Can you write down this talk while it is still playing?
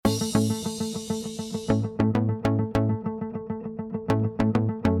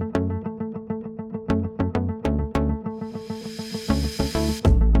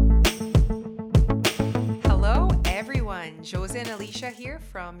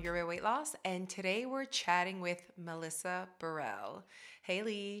Your Way Weight Loss, and today we're chatting with Melissa Burrell. Hey,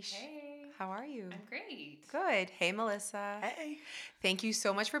 Leash. Hey. How are you? I'm great. Good. Hey, Melissa. Hey. Thank you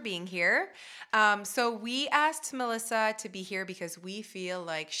so much for being here. So we asked Melissa to be here because we feel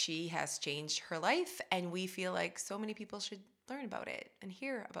like she has changed her life, and we feel like so many people should learn about it and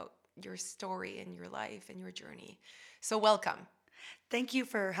hear about your story and your life and your journey. So welcome. Thank you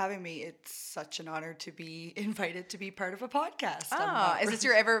for having me. It's such an honor to be invited to be part of a podcast. Is this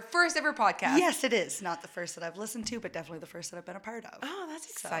your first ever podcast? Yes, it is. Not the first that I've listened to, but definitely the first that I've been a part of. Oh, that's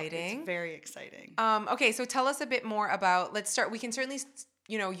So exciting. it's very exciting. Okay, so tell us a bit more about, let's start, we can certainly,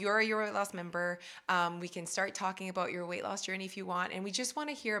 you're a Your Weight Loss member. We can start talking about your weight loss journey if you want. And we just want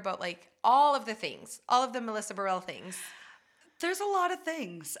to hear about like all of the things, all of the Melissa Burrell things. There's a lot of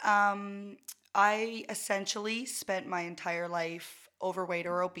things. I essentially spent my entire life overweight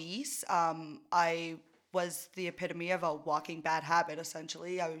or obese. I was the epitome of a walking bad habit,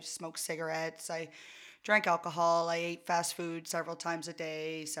 essentially. I smoked cigarettes, I drank alcohol, I ate fast food several times a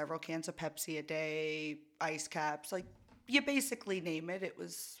day, several cans of Pepsi a day, ice caps. Like, you basically name it, it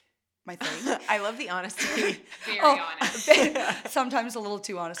was my thing. I love the honesty. Very honest. Sometimes a little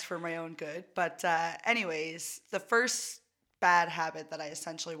too honest for my own good. But anyways, the first bad habit that I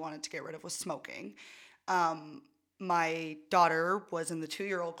essentially wanted to get rid of was smoking. My daughter was in the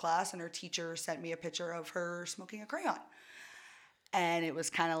 2-year-old class, and her teacher sent me a picture of her smoking a crayon. And it was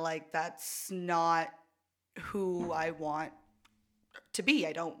kind of like, that's not who I want to be.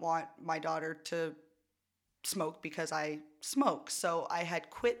 I don't want my daughter to smoke because I smoke. So I had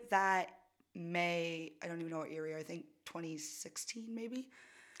quit that May, I don't even know what year, I think 2016 maybe.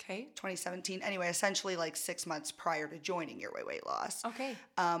 Okay. 2017. Anyway, essentially like 6 months prior to joining Your Way Weight Loss. Okay.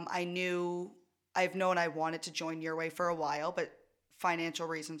 I've known I wanted to join Your Way for a while, but financial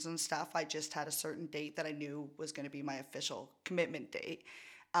reasons and stuff, I just had a certain date that I knew was going to be my official commitment date.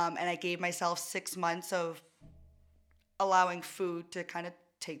 And I gave myself 6 months of allowing food to kind of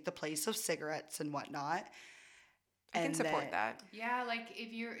take the place of cigarettes and whatnot. I can support that. Yeah, like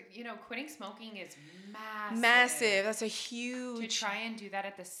if you're, quitting smoking is massive. Massive. That's a To huge, try and do that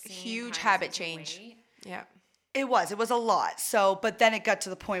at the same huge time habit as losing change. weight. Yeah. It was a lot. So, but then it got to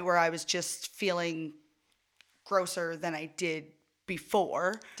the point where I was just feeling grosser than I did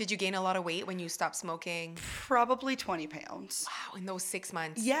before. Did you gain a lot of weight when you stopped smoking? Probably 20 pounds. Wow, in those 6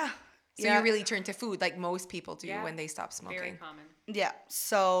 months. Yeah. So you really turned to food like most people do Yeah. when they stop smoking. Very common. Yeah.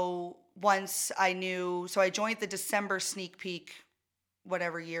 So once I knew, so I joined the December sneak peek,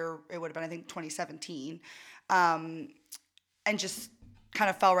 whatever year it would have been, I think 2017, and just kind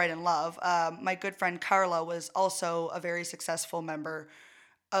of fell right in love. My good friend Carla was also a very successful member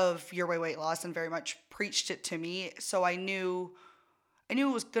of Your Way Weight Loss and very much preached it to me. So I knew it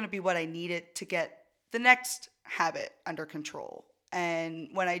was going to be what I needed to get the next habit under control. And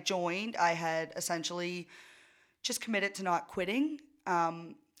when I joined, I had essentially just committed to not quitting.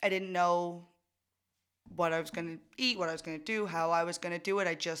 I didn't know what I was going to eat, what I was going to do, how I was going to do it.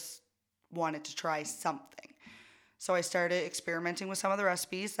 I just wanted to try something. So I started experimenting with some of the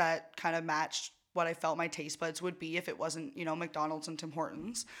recipes that kind of matched what I felt my taste buds would be if it wasn't, McDonald's and Tim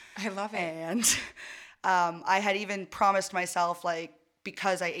Hortons. I love it. And I had even promised myself, like,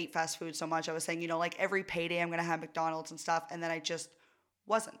 because I ate fast food so much, I was saying, like every payday I'm going to have McDonald's and stuff. And then I just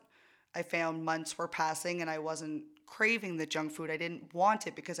wasn't. I found months were passing and I wasn't craving the junk food. I didn't want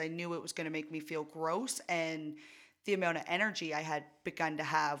it because I knew it was going to make me feel gross. And the amount of energy I had begun to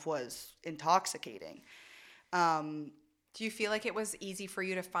have was intoxicating. Do you feel like it was easy for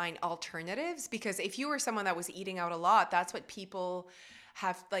you to find alternatives? Because if you were someone that was eating out a lot, that's what people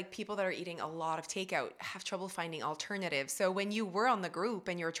have, like people that are eating a lot of takeout have trouble finding alternatives. So when you were on the group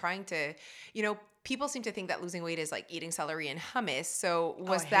and you're trying to, people seem to think that losing weight is like eating celery and hummus. So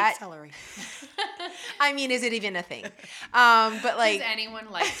was I that hate celery? I mean, is it even a thing? But like, Does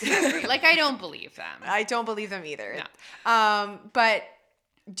anyone like celery? Like, I don't believe them. I don't believe them either. No. But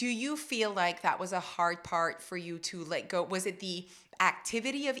do you feel like that was a hard part for you to let go? Was it the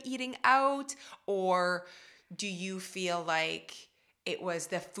activity of eating out, or do you feel like it was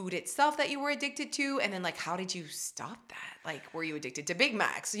the food itself that you were addicted to? And then like, how did you stop that? Like, were you addicted to Big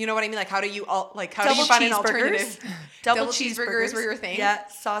Macs? You know what I mean? Like, how do you find an alternative? Double cheeseburgers were your thing? Yeah,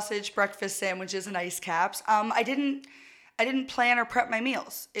 sausage, breakfast sandwiches, and ice caps. I didn't plan or prep my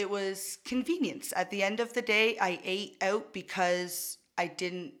meals. It was convenience. At the end of the day, I ate out because I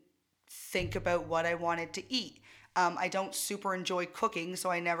didn't think about what I wanted to eat. I don't super enjoy cooking,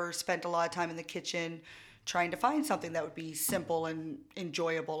 so I never spent a lot of time in the kitchen trying to find something that would be simple and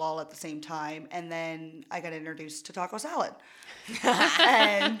enjoyable all at the same time. And then I got introduced to taco salad.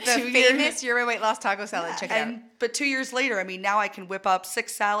 And The famous Your Way Weight Loss taco salad. Check it out. But 2 years later, I mean, now I can whip up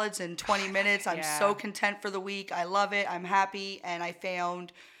 6 salads in 20 minutes. I'm Yeah. so content for the week. I love it. I'm happy. And I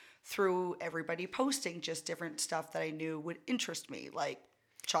found through everybody posting just different stuff that I knew would interest me, like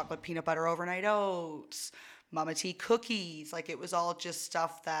chocolate peanut butter overnight oats, Mama Tea cookies. Like, it was all just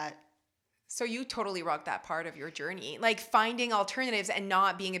stuff that... So you totally rocked that part of your journey, like finding alternatives and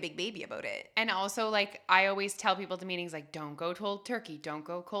not being a big baby about it. And also, like, I always tell people to meetings, like, don't go cold turkey. Don't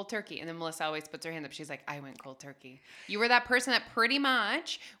go cold turkey. And then Melissa always puts her hand up. She's like, I went cold turkey. You were that person that pretty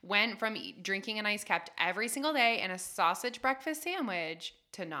much went from drinking an ice cap every single day and a sausage breakfast sandwich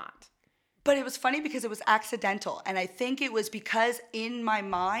to not. But it was funny because it was accidental. And I think it was because in my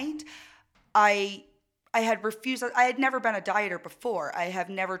mind, I had refused. I had never been a dieter before. I have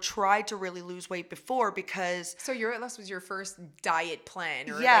never tried to really lose weight before because... So Your Weight Loss was your first diet plan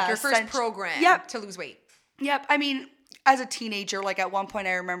or Yeah, like your first essentially. program Yep. to lose weight. Yep. I mean, as a teenager, like at one point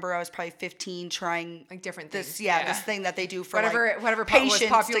I remember I was probably 15 trying... Like different things. this Yeah. this thing that they do for Whatever was patients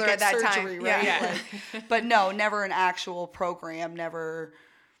popular to at get that surgery, time. right? Yeah. Like, but no, never an actual program, never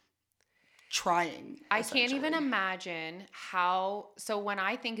trying. I can't even essentially. imagine how. So when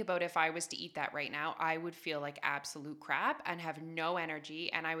I think about if I was to eat that right now, I would feel like absolute crap and have no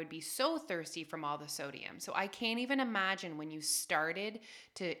energy, and I would be so thirsty from all the sodium. So I can't even imagine when you started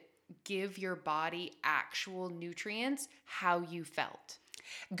to give your body actual nutrients, how you felt.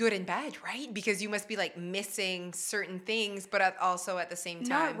 Good and bad, right? Because you must be like missing certain things, but also at the same time.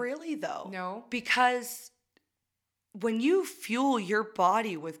 Not really though. No? Because when you fuel your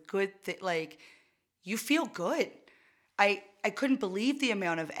body with good like you feel good. I couldn't believe the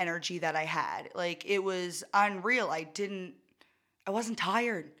amount of energy that I had. Like, it was unreal. I wasn't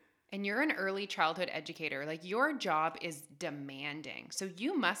tired. And you're an early childhood educator. Like, your job is demanding. So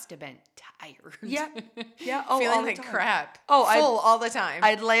you must have been tired. Yeah. Yeah. Oh, all Feeling the like time. crap. Oh, full all the time.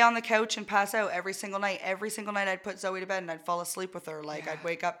 I'd lay on the couch and pass out every single night. Every single night I'd put Zoe to bed and I'd fall asleep with her. Like, I'd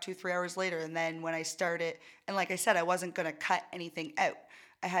wake up 2-3 hours later. And then when I started, and like I said, I wasn't going to cut anything out.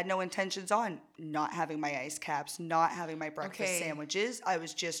 I had no intentions on not having my ice caps, not having my breakfast sandwiches. I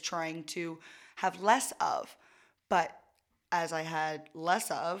was just trying to have less of. But as I had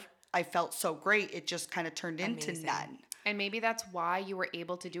less of, I felt so great. It just kind of turned into Amazing. none. And maybe that's why you were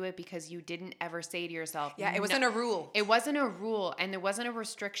able to do it, because you didn't ever say to yourself, Yeah, it wasn't a rule. It wasn't a rule, and there wasn't a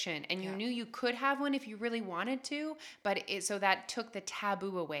restriction, and you knew you could have one if you really wanted to, but so that took the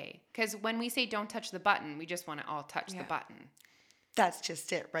taboo away. Because when we say don't touch the button, we just want to all touch the button. That's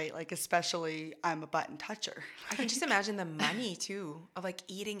just it, right? Like, especially I'm a button toucher. I can just imagine the money too of like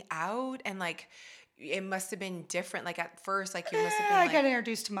eating out and like it must have been different. Like at first, like you must have been I like, got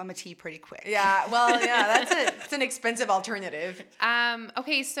introduced to Mama Tea pretty quick. yeah, well, yeah, it's an expensive alternative.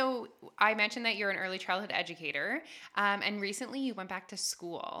 Okay, so I mentioned that you're an early childhood educator, and recently you went back to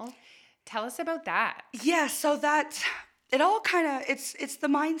school. Tell us about that. Yeah, so that it all kind of it's the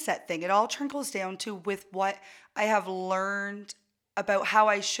mindset thing. It all trickles down to with what I have learned about how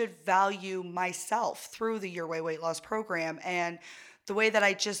I should value myself through the Your Way Weight Loss program and the way that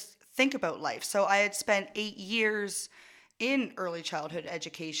I just think about life. So I had spent 8 years in early childhood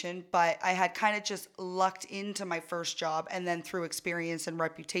education, but I had kind of just lucked into my first job, and then through experience and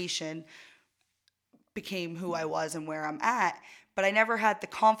reputation became who I was and where I'm at. But I never had the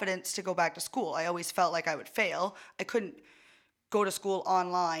confidence to go back to school. I always felt like I would fail. I couldn't go to school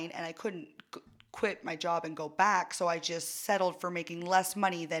online, and I couldn't quit my job and go back. So I just settled for making less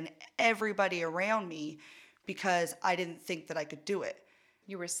money than everybody around me because I didn't think that I could do it.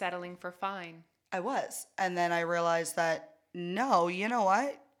 You were settling for fine. I was. And then I realized that, no, you know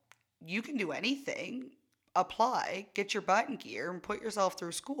what? You can do anything. Apply, get your butt in gear, and put yourself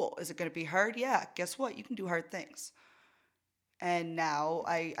through school. Is it going to be hard? Yeah. Guess what? You can do hard things. And now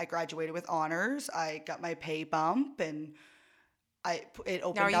I graduated with honors. I got my pay bump, and it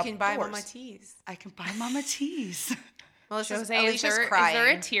opened Now up you can buy doors. Mama Teas. I can buy Mama Teas. Melissa's, Jose, Alicia's is there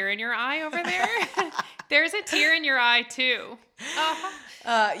crying. a tear in your eye over there? There's a tear in your eye too.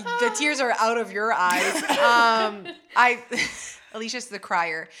 The tears are out of your eyes. Alicia's the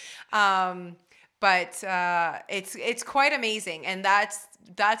crier. But it's quite amazing, and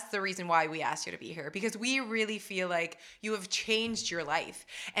that's the reason why we asked you to be here, because we really feel like you have changed your life,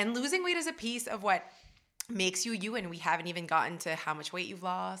 and losing weight is a piece of what makes you you, and we haven't even gotten to how much weight you've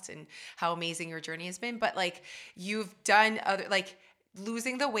lost and how amazing your journey has been, but like you've done other, like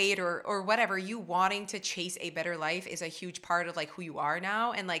losing the weight or whatever, you wanting to chase a better life is a huge part of like who you are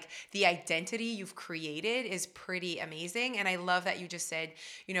now, and like the identity you've created is pretty amazing. And I love that you just said,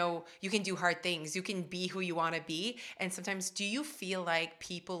 you know, you can do hard things, you can be who you want to be. And sometimes, do you feel like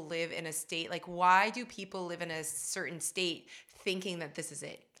people live in a state, like why do people live in a certain state thinking that this is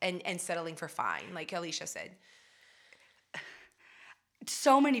it and settling for fine, like Alicia said?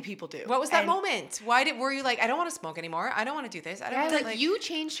 So many people do. What was that moment? Were you like, I don't want to smoke anymore, I don't want to do this, I don't want to, like, you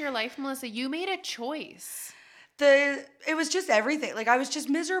changed your life, Melissa. You made a choice. It was just everything. Like I was just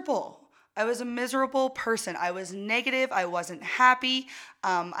miserable. I was a miserable person. I was negative. I wasn't happy.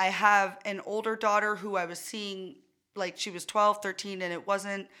 I have an older daughter who I was seeing, like she was 12, 13,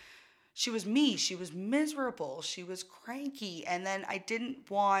 and she was me. She was miserable. She was cranky. And then I didn't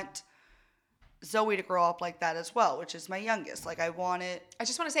want Zoe to grow up like that as well, which is my youngest. Like I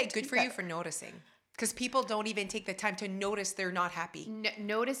just want to say good for you for noticing, because people don't even take the time to notice they're not happy.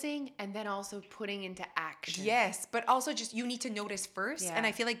 Noticing and then also putting into action. Yes, but also just you need to notice first. Yeah. And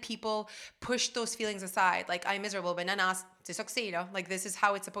I feel like people push those feelings aside. Like, I'm miserable, but nanas, te succedo. Like, this is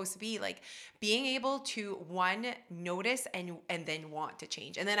how it's supposed to be. Like, being able to, one, notice and then want to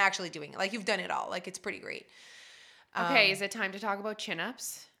change, and then actually doing it. Like, you've done it all. Like, it's pretty great. Okay, is it time to talk about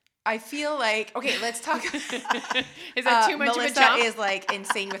chin-ups? I feel like, okay, let's talk. Is that too much Melissa of a jump? is like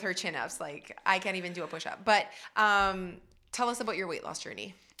insane with her chin-ups. Like, I can't even do a push-up. But tell us about your weight loss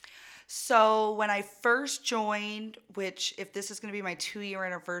journey. So when I first joined, which if this is going to be my 2-year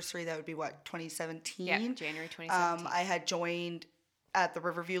anniversary, that would be what, 2017? Yeah, January 2017. I had joined at the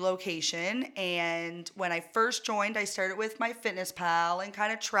Riverview location, and when I first joined, I started with my Fitness Pal and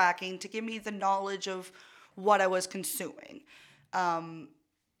kind of tracking to give me the knowledge of what I was consuming.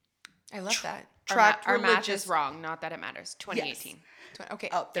 I love that. Our math is wrong. Not that it matters. 2018. Yes. Okay.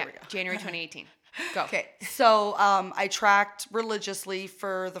 Oh, there we go. January 2018. Go. Okay. So I tracked religiously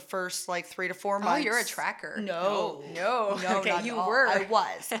for the first like 3 to 4 months. Oh, you're a tracker. No. Okay, not you at all. were. I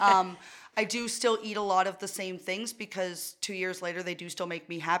was. I do still eat a lot of the same things because 2 years later, they do still make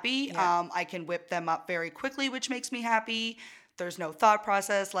me happy. Yeah. I can whip them up very quickly, which makes me happy. There's no thought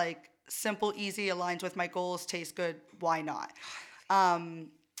process, like simple, easy, aligns with my goals, tastes good. Why not?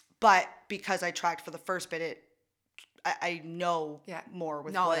 But because I tracked for the first bit, I know more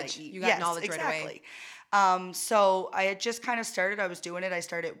with knowledge. what I eat. You got knowledge right away. So I had just kind of started. I was doing it. I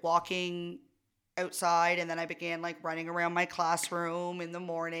started walking outside, and then I began like running around my classroom in the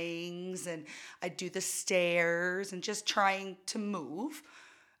mornings, and I'd do the stairs and just trying to move.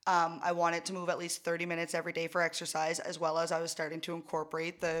 I wanted to move at least 30 minutes every day for exercise, as well as I was starting to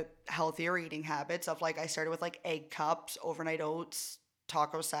incorporate the healthier eating habits of like I started with like egg cups, overnight oats,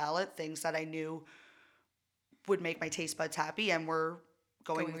 taco salad, things that I knew would make my taste buds happy and were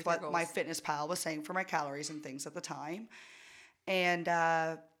going with what my Fitness Pal was saying for my calories and things at the time. And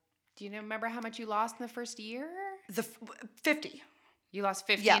do you remember how much you lost in the first year? The 50. You lost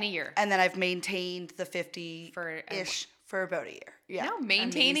 50 in a year. And then I've maintained the 50 for for about a year. Yeah. No,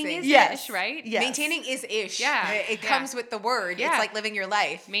 maintaining Amazing. is Yes. ish, right? Yes. Maintaining is ish. Yeah. It comes with the word. Yeah. It's like living your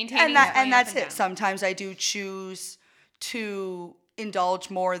life. Maintaining And that's it. down. Sometimes I do choose to indulge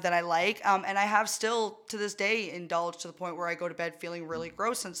more than I like. And I have still to this day indulged to the point where I go to bed feeling really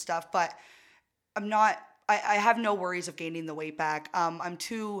gross and stuff, but I have no worries of gaining the weight back. I'm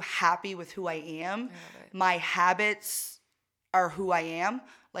too happy with who I am. I love it. My habits are who I am.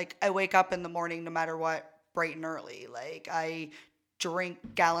 Like I wake up in the morning no matter what, bright and early. Like I drink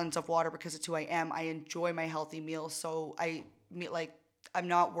gallons of water because it's who I am. I enjoy my healthy meals. So I'm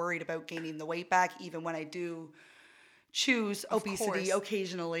not worried about gaining the weight back, even when I do choose obesity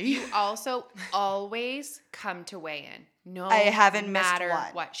occasionally. You also always come to weigh in. No, I haven't missed matter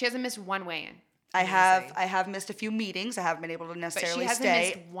one. what. She hasn't missed one weigh in. I have missed a few meetings. I haven't been able to But necessarily she hasn't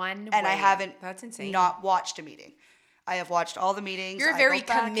stay. missed one And I weigh-in. haven't That's insane. not watched a meeting. I have watched all the meetings. You're a I very go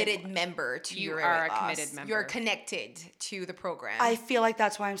back and committed watch. member to You your are weight a loss. committed member. You're connected to the program. I feel like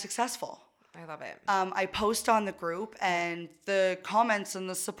that's why I'm successful. I love it. I post on the group and the comments and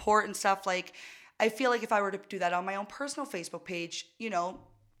the support and stuff. Like, I feel like if I were to do that on my own personal Facebook page,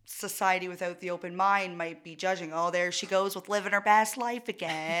 society without the open mind might be judging. Oh, there she goes with living her best life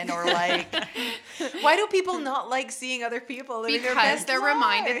again. Or like, Why do people not like seeing other people living their Because best they're life?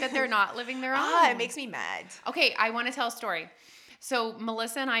 reminded that they're not living their own. It makes me mad. Okay, I want to tell a story. So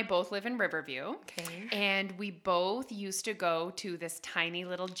Melissa and I both live in Riverview. Okay. And we both used to go to this tiny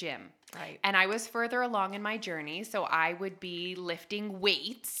little gym. Right. And I was further along in my journey, so I would be lifting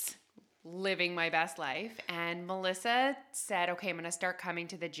weights, living my best life. And Melissa said, okay, I'm going to start coming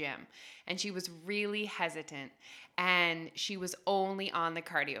to the gym. And she was really hesitant. and she was only on the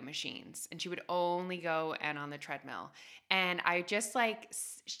cardio machines, and she would only go and on the treadmill. And I just like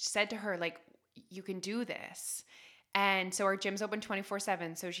said to her, like, you can do this. And so our gym's open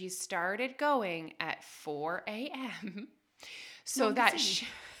 24/7. So she started going at 4 a.m. so that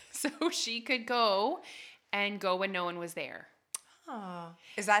she could go when no one was there. Oh.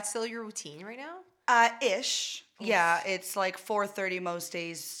 Is that still your routine right now? Ish. Yeah, it's like 4:30 most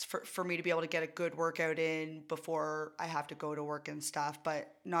days for me to be able to get a good workout in before I have to go to work and stuff,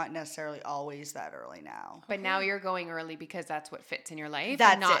 but not necessarily always that early now. But now you're going early because that's what fits in your life,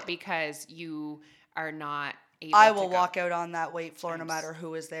 That's and not it. because you are not able I to will go. walk out on that weight floor no matter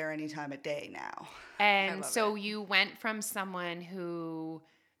who is there any time of day now. And love so you went from someone who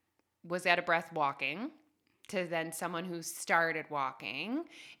was out of breath walking to then someone who started walking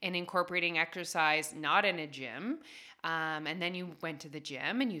and incorporating exercise, not in a gym. And then you went to the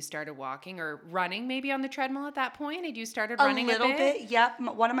gym and you started walking or running maybe on the treadmill at that point. And you started running a little bit. Yep.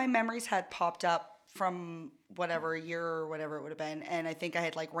 One of my memories had popped up from whatever year or whatever it would have been. And I think I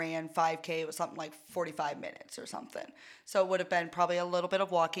had like ran 5K. It was something like 45 minutes or something. So it would have been probably a little bit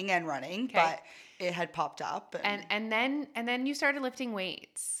of walking and running, but it had popped up. And then you started lifting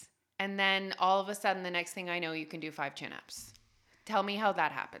weights. And then all of a sudden, the next thing I know, you can do 5 chin-ups. Tell me how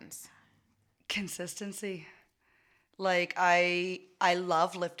that happens. Consistency. Like I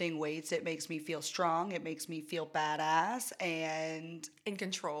love lifting weights. It makes me feel strong. It makes me feel badass and In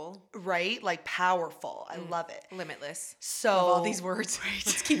control. right, like powerful. I love it. Limitless. So Love all these words.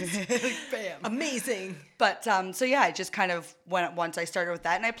 Let's keep bam. amazing. But so yeah, I just kind of went once I started with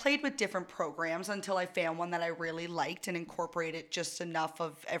that, and I played with different programs until I found one that I really liked and incorporated just enough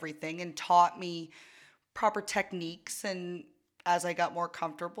of everything and taught me proper techniques. And as I got more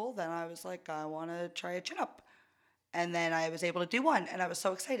comfortable, then I was like, I want to try a chin up. And then I was able to do one, and I was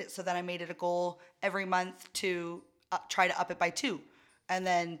so excited. So then I made it a goal every month to try to up it by 2. And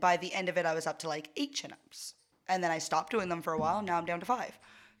then by the end of it, I was up to like 8 chin-ups. And then I stopped doing them for a while. Now I'm down to 5.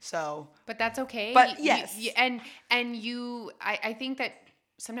 So, But that's okay. But yes. I think that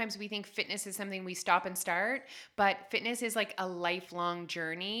sometimes we think fitness is something we stop and start, but fitness is like a lifelong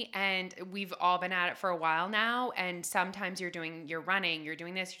journey, and we've all been at it for a while now. And sometimes you're running, you're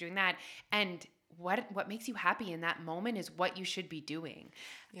doing this, you're doing that, and what makes you happy in that moment is what you should be doing.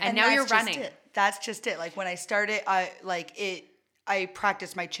 Yeah. And now you're running. That's just it. Like when I started, I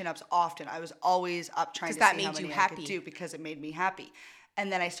practiced my chin-ups often. I was always up trying to see how many I could do because it made me happy.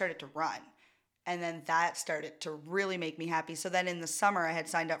 And then I started to run. And then that started to really make me happy. So then in the summer, I had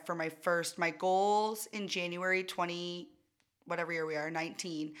signed up for my goals in January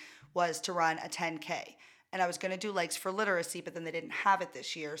 19, was to run a 10K. And I was going to do Legs for Literacy, but then they didn't have it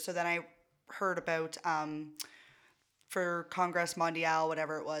this year. So then I heard about for Congress Mondial,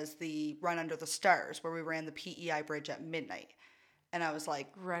 whatever it was, the Run Under the Stars, where we ran the PEI bridge at midnight. And I was like,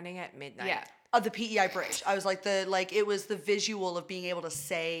 running at midnight. Yeah. The PEI bridge. I was like it was the visual of being able to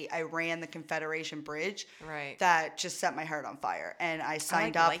say I ran the Confederation Bridge. Right. That just set my heart on fire. And I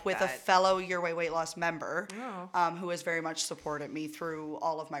signed up with a fellow Your Way Weight Loss member, who has very much supported me through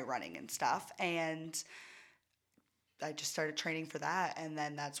all of my running and stuff. And I just started training for that, and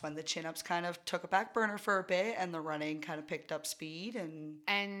then that's when the chin-ups kind of took a back burner for a bit, and the running kind of picked up speed.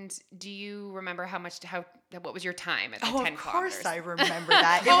 And do you remember what was your time at the 10 of kilometers? course I remember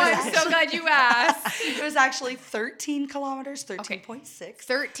that. I'm so glad you asked. It was actually 13 kilometers, 13.6.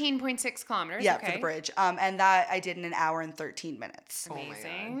 13.6 kilometers, yeah, for the bridge. And that I did in an hour and 13 minutes.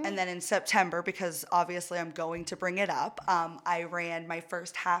 Amazing. And then in September, because obviously I'm going to bring it up, I ran my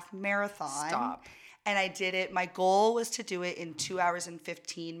first half marathon. Stop. And I did it. My goal was to do it in 2 hours and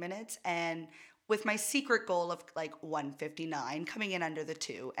 15 minutes. And with my secret goal of like 1:59, coming in under the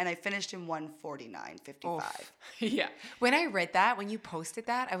 2. And I finished in 1:49.55. Yeah. When I read that, when you posted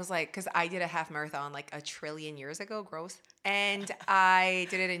that, I was like, because I did a half marathon like a trillion years ago, gross. And I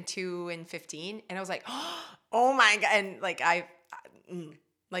did it in 2:15. And I was like, oh my God. And like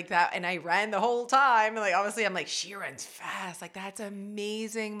like that, and I ran the whole time. Like obviously, I'm like, she runs fast. Like that's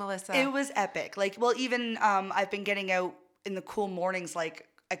amazing, Melissa. It was epic. Like, well, even I've been getting out in the cool mornings. Like,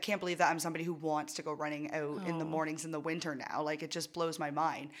 I can't believe that I'm somebody who wants to go running out in the mornings in the winter now. Like, it just blows my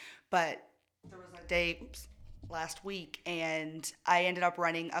mind. But there was a day last week, and I ended up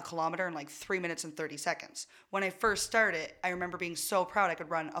running a kilometer in like 3 minutes and 30 seconds. When I first started, I remember being so proud I could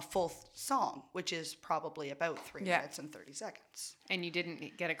run a full song, which is probably about 3 minutes and 30 seconds. And you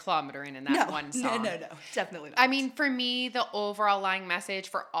didn't get a kilometer in that one song. No, definitely not. I mean, for me, the overall lying message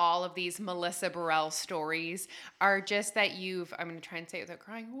for all of these Melissa Burrell stories are just that I'm going to try and say it without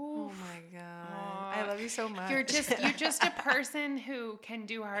crying. Oh my God. I love you so much. You're just a person who can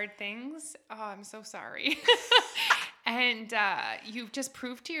do hard things. Oh, I'm so sorry. And you've just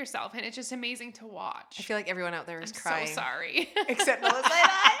proved to yourself, and it's just amazing to watch. I feel like everyone out there is I'm crying. so sorry. Except Melissa and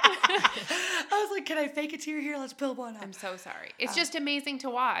I. I was like, can I fake a tear here? Let's build one up. I'm so sorry. It's just amazing to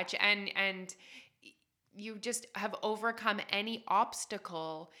watch, and you just have overcome any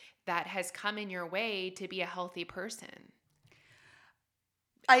obstacle that has come in your way to be a healthy person.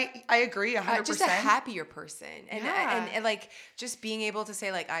 I agree 100%. Just a happier person. And, Yeah. and like just being able to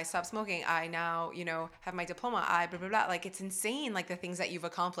say like, I stopped smoking. I now, have my diploma. I blah, blah, blah. Like it's insane. Like the things that you've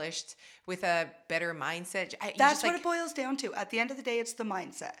accomplished with a better mindset. That's what it boils down to. At the end of the day, it's the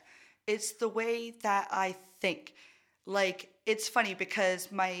mindset. It's the way that I think. Like, it's funny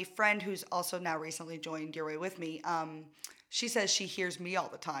because my friend who's also now recently joined Your Way with me, she says she hears me all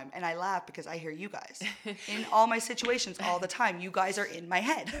the time. And I laugh because I hear you guys in all my situations all the time. You guys are in my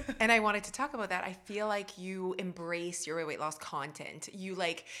head. And I wanted to talk about that. I feel like you embrace your weight loss content. You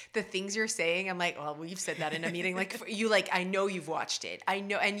like the things you're saying. I'm like, well, we've said that in a meeting. Like you like, I know you've watched it. I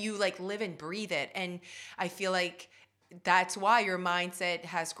know, and you like live and breathe it. And I feel like that's why your mindset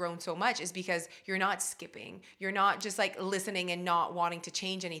has grown so much, is because you're not skipping. You're not just like listening and not wanting to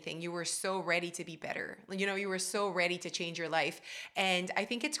change anything. You were so ready to be better. You were so ready to change your life. And I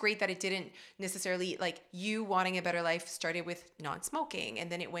think it's great that it didn't necessarily, like, you wanting a better life started with non-smoking, and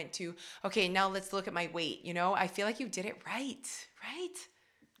then it went to, okay, now let's look at my weight. I feel like you did it right?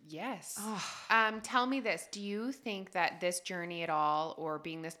 Yes. Tell me this. Do you think that this journey at all, or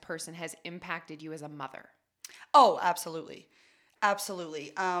being this person, has impacted you as a mother? Oh, absolutely.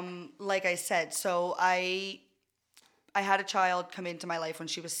 Absolutely. Like I said, so I had a child come into my life when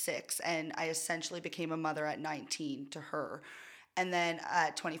she was 6, and I essentially became a mother at 19 to her. And then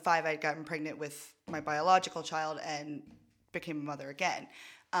at 25, I'd gotten pregnant with my biological child and became a mother again.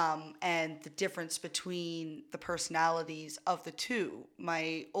 And the difference between the personalities of the two,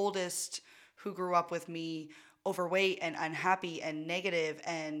 my oldest, who grew up with me, overweight and unhappy and negative,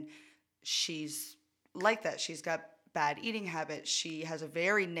 and she's like that. She's got bad eating habits. She has a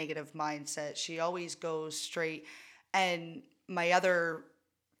very negative mindset. She always goes straight. And my other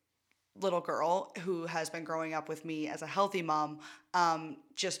little girl, who has been growing up with me as a healthy mom,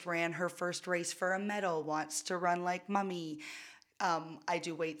 just ran her first race for a medal, wants to run like mommy. I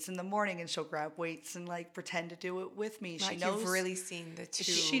do weights in the morning, and she'll grab weights and like pretend to do it with me. Like, she knows, you've really seen the two.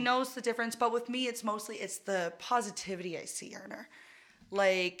 she knows the difference. But with me, it's the positivity I see in her.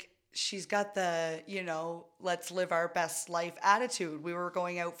 Like, she's got the, let's live our best life attitude. We were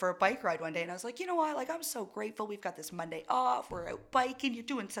going out for a bike ride one day, and I was like, you know what? Like, I'm so grateful we've got this Monday off. We're out biking. You're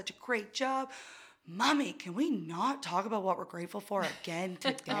doing such a great job. Mommy, can we not talk about what we're grateful for again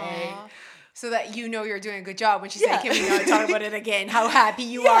today? So that you're doing a good job when she's saying, can we not talk about it again? How happy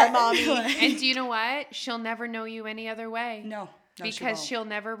you are, Mommy. And do you know what? She'll never know you any other way. No, because she'll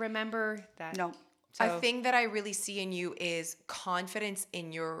never remember that. No. A thing that I really see in you is confidence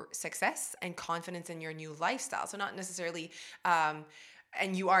in your success and confidence in your new lifestyle. So not necessarily, and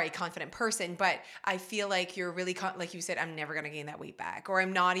you are a confident person, but I feel like you're really, like you said, I'm never going to gain that weight back, or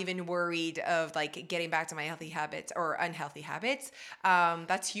I'm not even worried of like getting back to my healthy habits or unhealthy habits.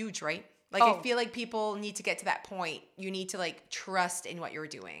 That's huge, right? Like, I feel like people need to get to that point. You need to like trust in what you're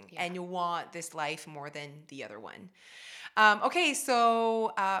doing, and you want this life more than the other one. Okay,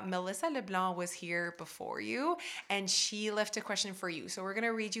 so Melissa LeBlanc was here before you, and she left a question for you. So we're going to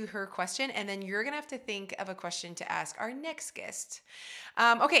read you her question, and then you're going to have to think of a question to ask our next guest.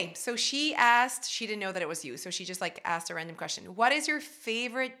 Okay, so she didn't know that it was you, so she just like asked a random question. What is your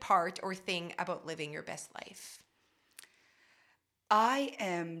favorite part or thing about living your best life? I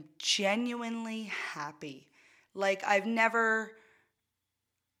am genuinely happy. Like, I've never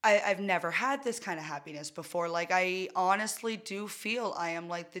had this kind of happiness before. Like, I honestly do feel I am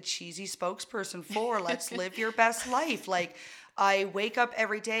like the cheesy spokesperson for let's live your best life. Like, I wake up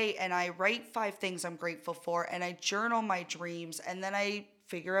every day and I write 5 things I'm grateful for, and I journal my dreams, and then I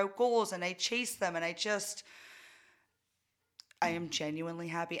figure out goals and I chase them, and I am genuinely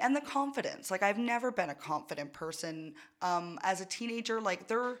happy. And the confidence. Like, I've never been a confident person. As a teenager,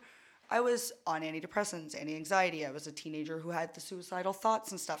 I was on antidepressants, anti-anxiety. I was a teenager who had the suicidal thoughts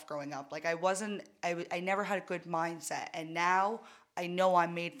and stuff growing up. Like, I never had a good mindset. And now I know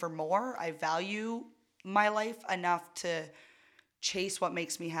I'm made for more. I value my life enough to chase what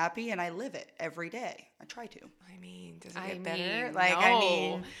makes me happy, and I live it every day. I try to. I mean, does it get better?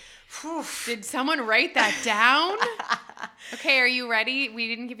 No. Did someone write that down? Okay, are you ready? We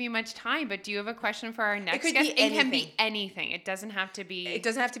didn't give you much time, but do you have a question for our next guest? It can be anything. It doesn't have to be. It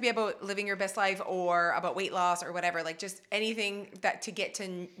doesn't have to be about living your best life or about weight loss or whatever. Like, just anything that to get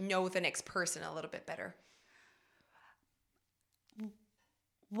to know the next person a little bit better.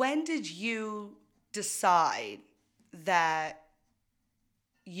 When did you decide that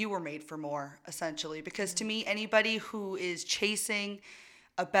you were made for more, essentially. Because to me, anybody who is chasing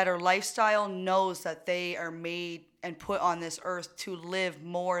a better lifestyle knows that they are made and put on this earth to live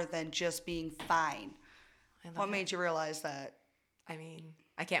more than just being fine. What made you realize that? I mean,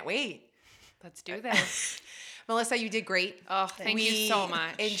 I can't wait. Let's do this. Melissa, you did great. Oh, thank you so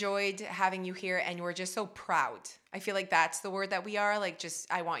much. Enjoyed having you here, and we're just so proud. I feel like that's the word that we are. Like,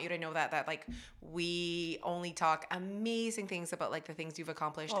 just, I want you to know that like we only talk amazing things about like the things you've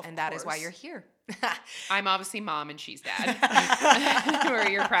accomplished, and that is why you're here. I'm obviously mom and she's dad. We're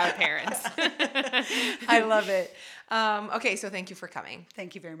your proud parents. I love it. Okay, so thank you for coming.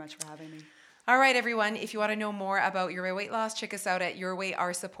 Thank you very much for having me. All right, everyone. If you want to know more about Your Way Weight Loss, check us out at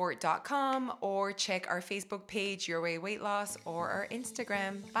yourwayoursupport.com or check our Facebook page, Your Way Weight Loss, or our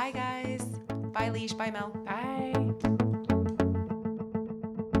Instagram. Bye, guys. Bye, Leash. Bye, Mel. Bye.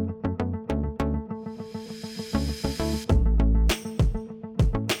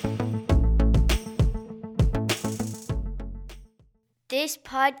 This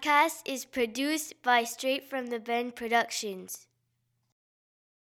podcast is produced by Straight from the Bend Productions.